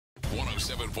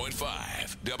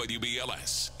107.5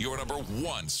 WBLS, your number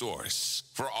one source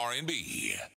for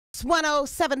R&B. It's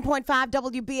 107.5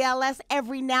 WBLS.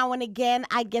 Every now and again,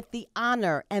 I get the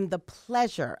honor and the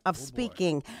pleasure of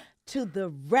speaking to the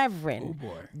Reverend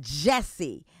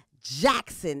Jesse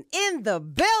Jackson in the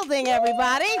building,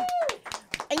 everybody.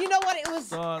 And you know what? It was...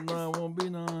 Start none, won't be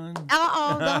none.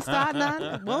 Don't start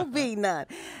none. Won't be none.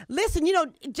 Listen,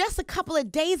 just a couple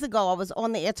of days ago, I was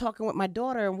on the air talking with my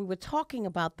daughter, and we were talking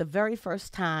about the very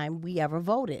first time we ever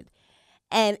voted.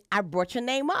 And I brought your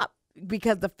name up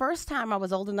because the first time I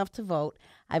was old enough to vote,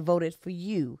 I voted for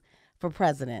you for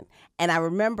president. And I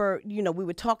remember, we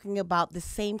were talking about the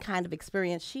same kind of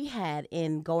experience she had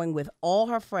in going with all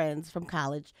her friends from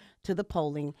college to the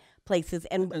polling places,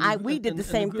 and we did the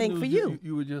same thing for you.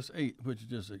 You were just 8, which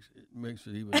just makes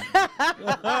it even.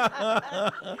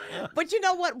 But you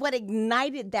know what? What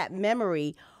ignited that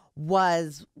memory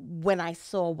was when I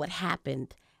saw what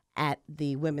happened at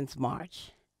the Women's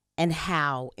March and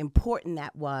how important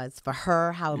that was for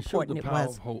her. How important it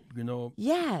was. The power of hope.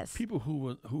 Yes. People who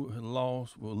had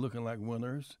lost were looking like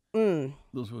winners.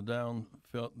 Those who were down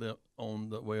felt they're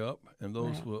on the way up, and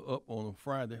those who were up on a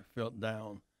Friday felt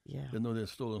down. Yeah. They know they're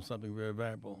stolen something very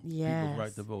valuable. Yes. People's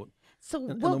right to vote. So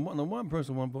and the one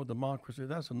person, one vote democracy,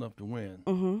 that's enough to win.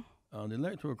 Mm-hmm. The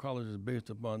Electoral College is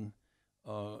based upon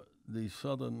the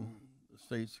southern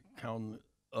states counting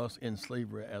us in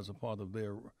slavery as a part of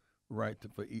their right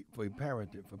for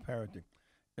parity.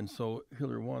 And so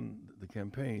Hillary won the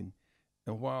campaign.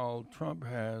 And while Trump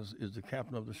is the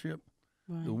captain of the ship,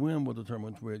 the wind will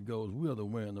determine where it goes. We are the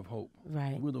wind of hope.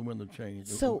 Right. We're the wind of change.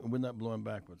 So we're not blowing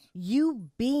backwards. You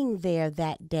being there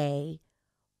that day,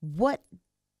 what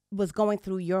was going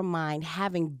through your mind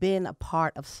having been a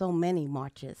part of so many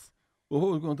marches? Well,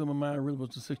 what was going through my mind really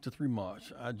was the 63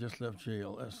 March. I just left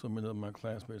jail, as so many of my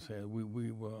classmates had. We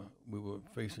were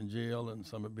facing jail, and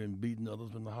some had been beaten,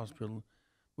 others were in the hospital.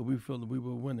 But we felt that we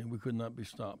were winning. We could not be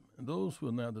stopped. And those who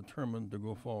are now determined to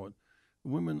go forward,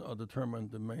 women are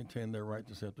determined to maintain their right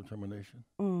to self-determination.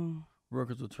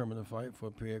 Workers are determined to fight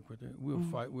for pay equity. We're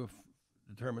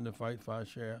determined to fight for our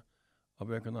share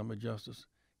of economic justice.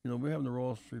 We're having the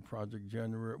Royal Street Project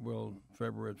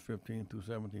February 15th through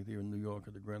 17th here in New York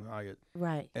at the Grand Hyatt.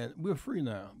 Right. And we're free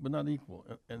now, but not equal.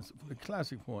 And the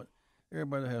classic point,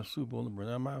 everybody has Super Bowl and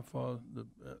brand. Am I for the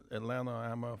Atlanta?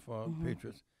 Am I for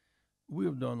Patriots? We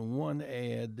have done one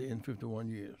ad in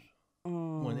 51 years.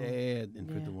 One ad in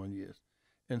 51 years.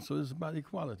 And so it's about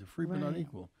equality, free but not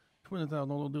equal.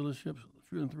 20,000 auto dealerships,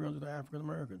 fewer than 300 African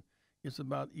American. It's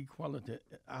about equality.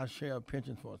 Our share of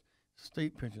pension funds,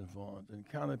 state pension funds, and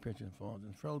county pension funds,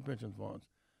 and federal pension funds,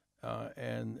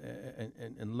 and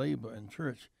labor and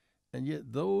church. And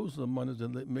yet those are the monies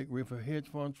that make way for hedge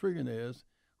fund trillionaires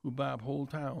who buy up whole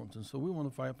towns. And so we want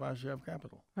to fight for our share of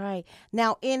capital. Right.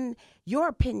 Now, in your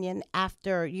opinion,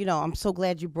 after, I'm so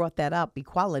glad you brought that up,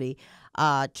 equality,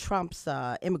 Trump's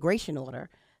immigration order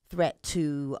threat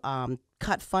to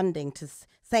cut funding to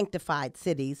sanctified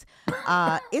cities,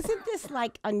 isn't this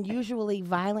like unusually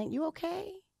violent? You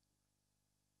okay?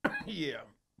 Yeah.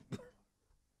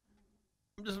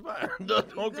 I'm just fine.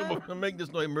 Don't come up and make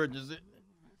this no emergency.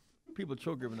 People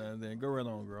choke every now and then. Go right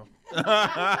on, girl. You're all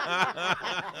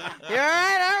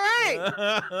right.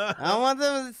 I want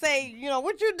them to say,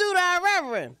 what you do to our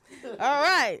reverend. All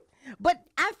right. But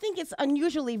I think it's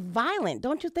unusually violent.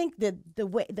 Don't you think that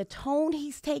the tone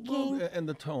he's taking? Well, and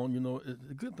the tone,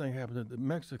 the good thing happened that the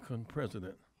Mexican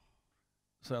president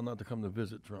decided not to come to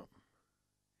visit Trump.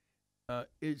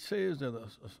 It says that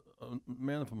a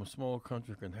man from a small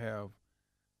country can have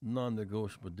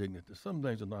non-negotiable dignity. Some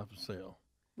things are not for sale.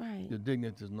 Right. Your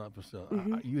dignity is not for sale.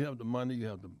 You have the money, you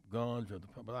have the guns,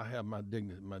 but I have my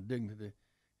dignity. My dignity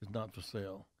is not for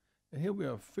sale. And here we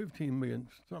have 15 million,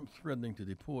 Trump threatening to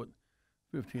deport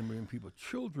 15 million people.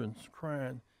 Children's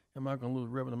crying, am I going to lose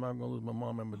Reverend? Am I going to lose my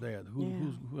mom and my dad?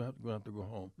 Who's going to have to go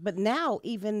home? But now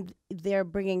even they're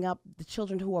bringing up the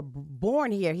children who are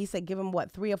born here. He said give them,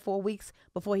 3 or 4 weeks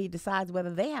before he decides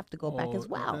whether they have to go back as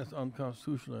well. That's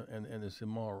unconstitutional and it's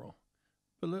immoral.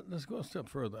 But let's go a step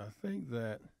further. I think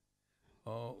that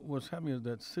what's happening is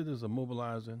that cities are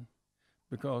mobilizing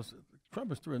because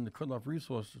Trump is threatening to cut off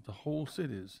resources to whole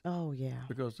cities. Oh, yeah.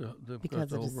 Because the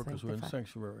whole workers were in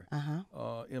sanctuary.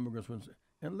 Immigrants were in,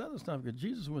 and let us not forget,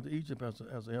 Jesus went to Egypt as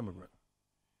an immigrant.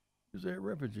 He was a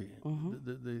refugee.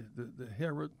 The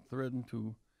Herod threatened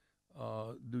to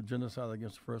do genocide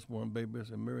against the firstborn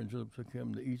babies, and Mary and Joseph took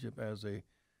him to Egypt as a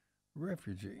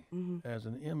refugee, as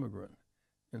an immigrant.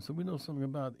 And so we know something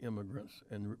about immigrants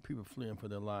and people fleeing for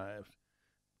their lives.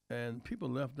 And people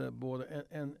left that border.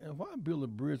 And why build a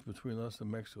bridge between us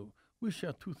and Mexico We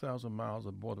share 2,000 miles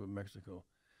of border with Mexico.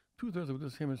 2/3 of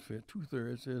this hemisphere,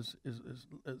 2/3 is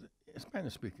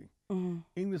Spanish speaking.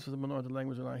 English is a minority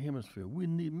language in our hemisphere. We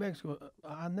need Mexico,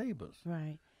 our neighbors.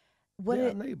 Right. They're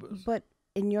our neighbors. But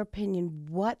in your opinion,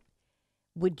 what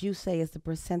would you say is the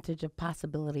percentage of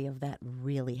possibility of that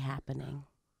really happening?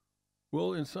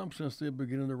 Well, in some sense, they're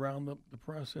beginning to round up the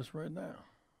process right now.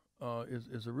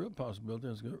 It's a real possibility.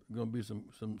 There's going to be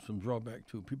some drawback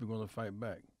too. People are going to fight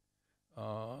back.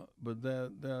 But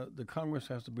the Congress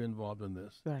has to be involved in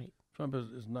this. Right. Trump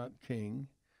is not king.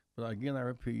 But again, I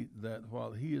repeat that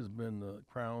while he has been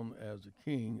crowned as the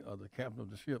king or the captain of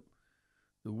the ship,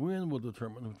 the wind will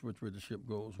determine which way the ship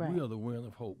goes. Right. We are the wind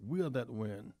of hope. We are that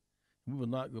wind. We will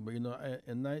not go back. In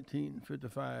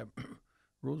 1955,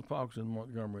 Rosa Parks in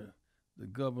Montgomery, the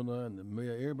governor and the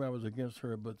mayor, everybody was against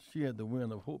her, but she had the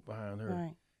wind of hope behind her.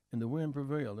 Right. And the wind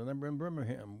prevailed. And in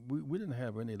Birmingham, we didn't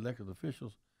have any elected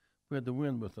officials. We had the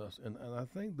wind with us. And I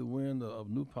think the wind of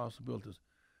new possibilities,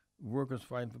 workers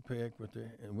fighting for pay equity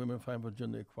and women fighting for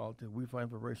gender equality, we fighting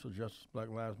for racial justice, Black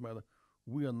Lives Matter,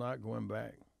 we are not going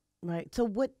back. Right. So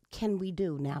what can we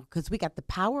do now? Because we got the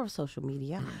power of social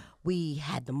media. We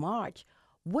had the march.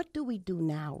 What do we do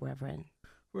now, Reverend?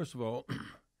 First of all,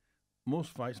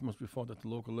 most fights must be fought at the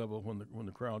local level when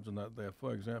the crowds are not there.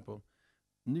 For example,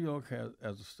 New York has,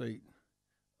 as a state,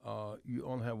 you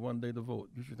only have one day to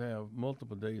vote. You should have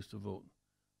multiple days to vote.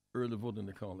 Early voting,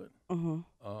 they call it.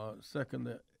 Second,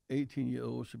 the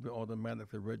 18-year-olds should be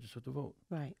automatically registered to vote.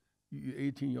 Right. You're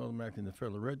 18, you're automatically in the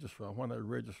federal registrar. Why not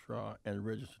registrar and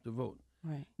register to vote?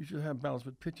 Right. You should have ballots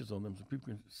with pictures on them so people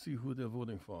can see who they're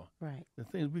voting for. Right. The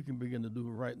things we can begin to do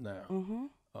right now.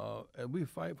 And we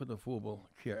fight for the Affordable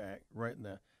Care Act right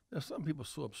now. There's some people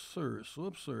so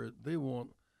absurd, they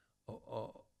want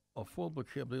affordable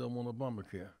care, but they don't want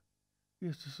Obamacare.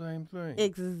 It's the same thing.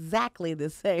 Exactly the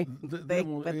same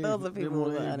thing, but those are people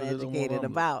who are uneducated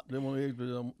about. They want eggs, but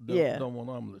don't want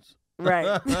omelets.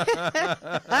 Right.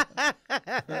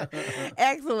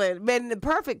 Excellent. But the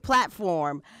perfect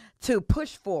platform to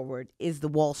push forward is the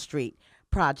Wall Street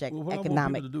Project Economic I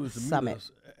want people to do is to Summit. meet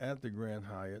us at the Grand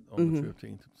Hyatt on the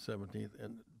 15th, 17th.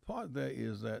 And part of that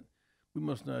is that we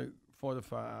must now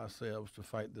fortify ourselves to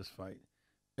fight this fight.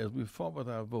 As we fought with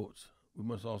our votes, we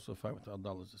must also fight with our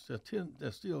dollars.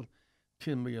 There's still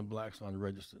 10 million blacks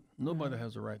unregistered. Nobody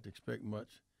has the right to expect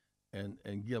much and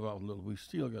give out a little. We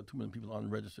still got too many people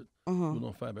unregistered who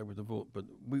don't fight back with the vote. But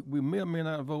we may or may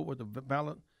not vote with the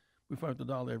ballot. We fight with the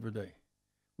dollar every day.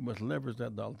 We must leverage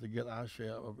that dollar to get our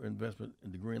share of investment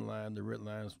in the green line, the red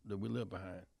lines that we live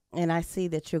behind. And I see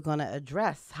that you're going to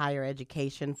address higher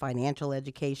education, financial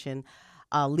education,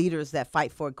 leaders that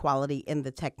fight for equality in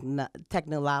the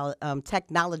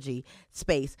technology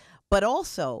space. But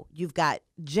also, you've got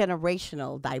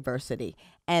generational diversity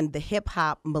and the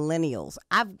hip-hop millennials.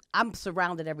 I'm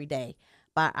surrounded every day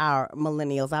by our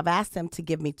millennials. I've asked them to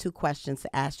give me 2 questions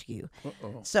to ask you.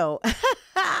 So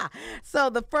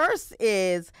the first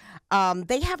is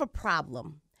they have a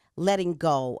problem letting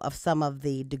go of some of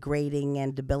the degrading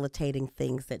and debilitating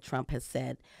things that Trump has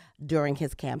said during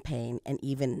his campaign and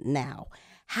even now.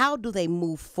 How do they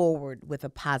move forward with a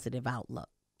positive outlook?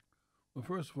 Well,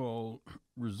 first of all,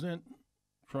 resent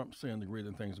Trump saying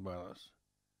degrading things about us.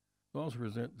 We also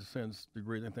resent the sense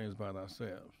degrading things about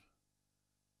ourselves.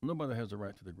 Nobody has the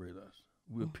right to degrade us.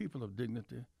 We're people of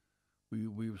dignity.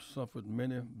 We've suffered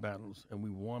many battles, and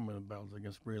we've won many battles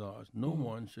against great odds. No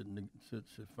one should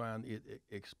find it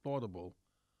exploitable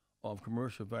of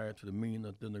commercial value to demean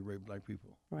or denigrate black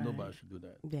people. Right. Nobody should do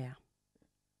that. Yeah.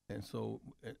 And so,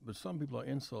 but some people are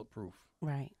insult-proof.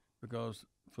 Right. Because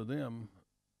for them,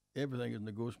 everything is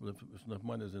negotiable if enough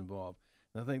money is involved.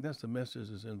 And I think that's the message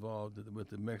that's involved with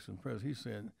the Mexican president. He's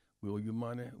saying, we owe you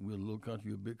money, we're a little country,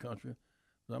 you're a big country,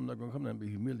 but I'm not going to come down and be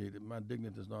humiliated. My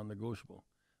dignity is non-negotiable.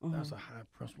 That's a high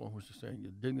principle in which you're saying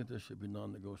your dignity should be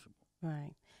non-negotiable. Right.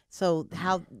 So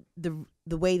how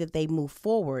the way that they move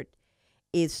forward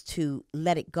is to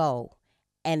let it go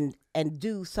and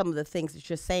do some of the things that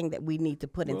you're saying that we need to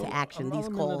put into action, these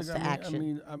calls to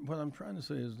action. What I'm trying to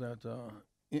say is that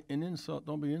in insult,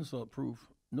 don't be insult-proof.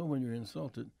 Know when you're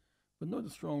insulted, but know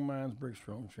that strong minds break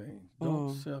strong chains.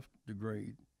 Don't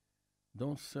self-degrade.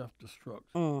 Don't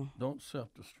self-destruct. Don't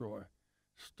self-destroy.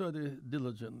 Study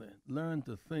diligently. Learn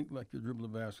to think like you dribble a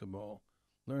basketball.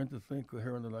 Learn to think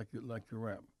coherently like you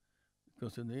rap.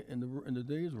 Because in the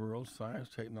day's world, science,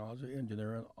 technology,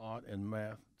 engineering, art, and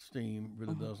math, STEAM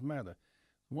really does matter.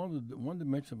 One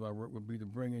dimension of our work would be to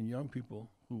bring in young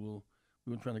people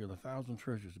we're trying to get 1,000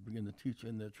 churches to begin to teach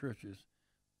in their churches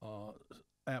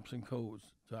apps and codes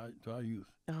to our youth.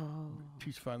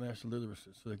 Teach financial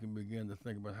literacy so they can begin to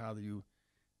think about how do you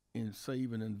in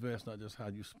save and invest, not just how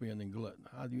you spend and glut.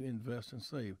 How do you invest and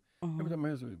save? Every time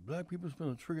I say, black people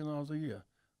spend $1 trillion a year.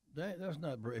 That's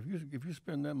not brave. If you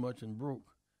spend that much and broke,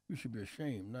 you should be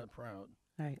ashamed, not proud.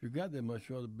 Right. If you got that much,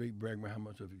 you ought to be bragging about how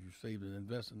much of it you saved and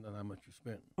invested and how much you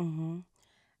spent.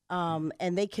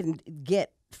 And they can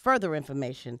get further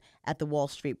information at the Wall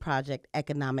Street Project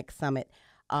Economic Summit.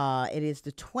 It is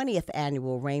the 20th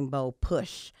annual Rainbow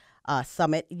Push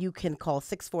Summit. You can call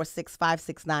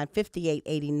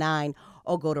 646-569-5889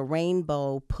 or go to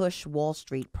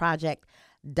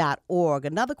rainbowpushwallstreetproject.org.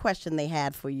 Another question they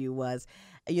had for you was,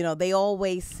 they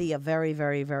always see a very,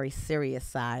 very, very serious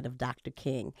side of Dr.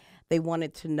 King. They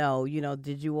wanted to know,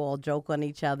 did you all joke on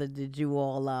each other? Did you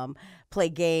all play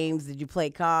games? Did you play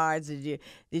cards? Did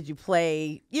you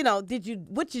play,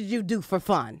 what did you do for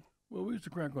fun? Well, we used to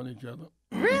crack on each other.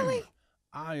 Really?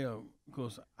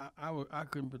 Because I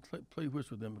couldn't play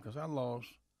whist with them because I lost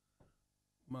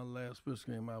my last whist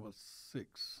game. I was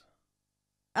 6.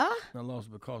 And I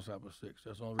lost because I was 6.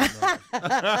 That's the only reason I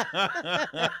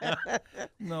lost.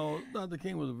 No, Dr.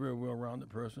 King was a very well-rounded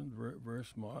person, very, very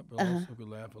smart, but also could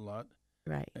laugh a lot.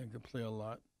 Right. And could play a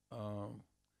lot.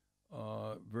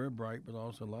 Very bright, but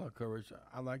also a lot of courage.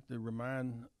 I like to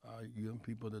remind young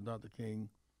people that Dr. King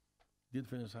did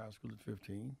finish high school at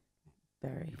 15.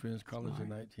 He finished college at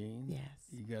 19. Yes.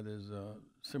 He got his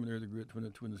seminary degree at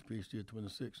 22 and his PhD at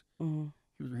 26. He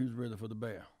was ready for the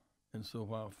bear. And so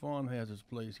while fun has its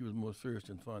place, he was more serious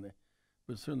than funny,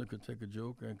 but certainly could take a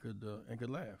joke and could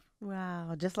laugh.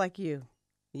 Wow, just like you.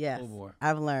 Yes. Oh boy.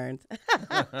 I've learned.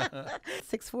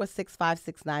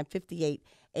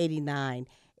 646-569-5889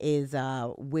 is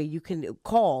where you can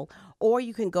call, or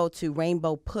you can go to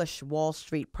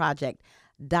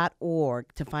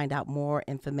rainbowpushwallstreetproject.org to find out more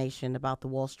information about the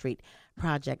Wall Street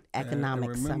Project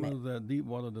Economic Summit. Remember that deep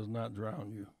water does not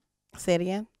drown you. Say it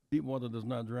again. Deep water does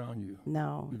not drown you.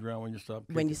 No. You drown when you stop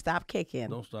kicking. When you stop kicking.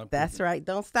 Don't stop kicking. That's right.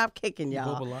 Don't stop kicking, y'all.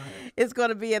 Keep hope alive. It's going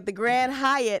to be at the Grand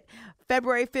Hyatt,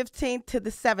 February 15th to the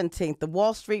 17th, the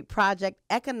Wall Street Project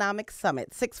Economic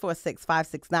Summit,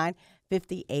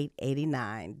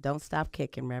 646-569-5889. Don't stop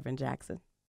kicking, Reverend Jackson.